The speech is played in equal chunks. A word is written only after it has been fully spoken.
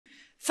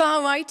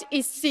Far right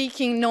is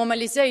seeking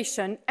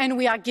normalization, and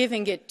we are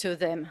giving it to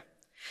them.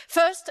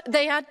 First,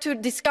 they had to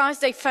disguise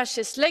their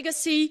fascist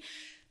legacy,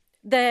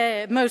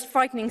 their most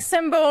frightening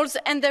symbols,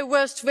 and their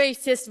worst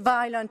racist,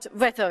 violent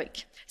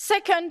rhetoric.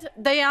 Second,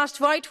 they asked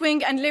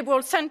right-wing and liberal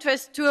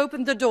centrists to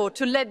open the door,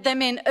 to let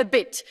them in a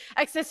bit,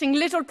 accessing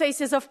little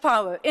places of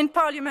power, in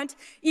parliament,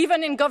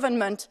 even in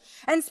government,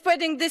 and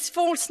spreading this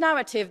false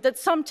narrative that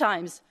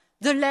sometimes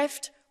the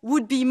left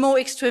would be more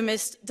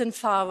extremist than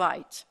far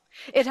right.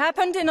 It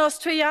happened in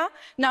Austria,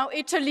 now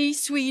Italy,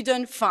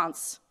 Sweden,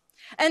 France.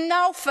 And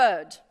now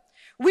third,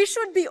 we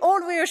should be all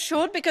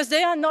reassured because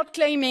they are not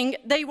claiming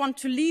they want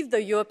to leave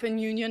the European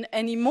Union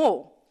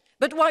anymore.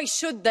 But why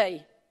should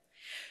they?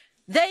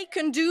 They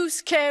can do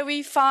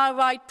scary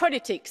far-right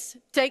politics,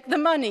 take the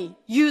money,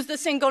 use the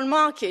single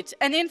market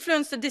and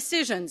influence the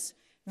decisions.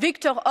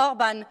 Viktor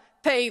Orbán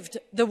paved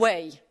the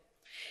way.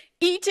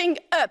 Eating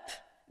up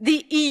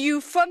the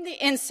EU from the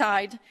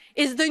inside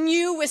is the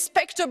new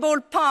respectable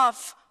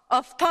path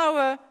of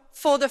power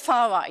for the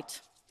far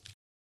right.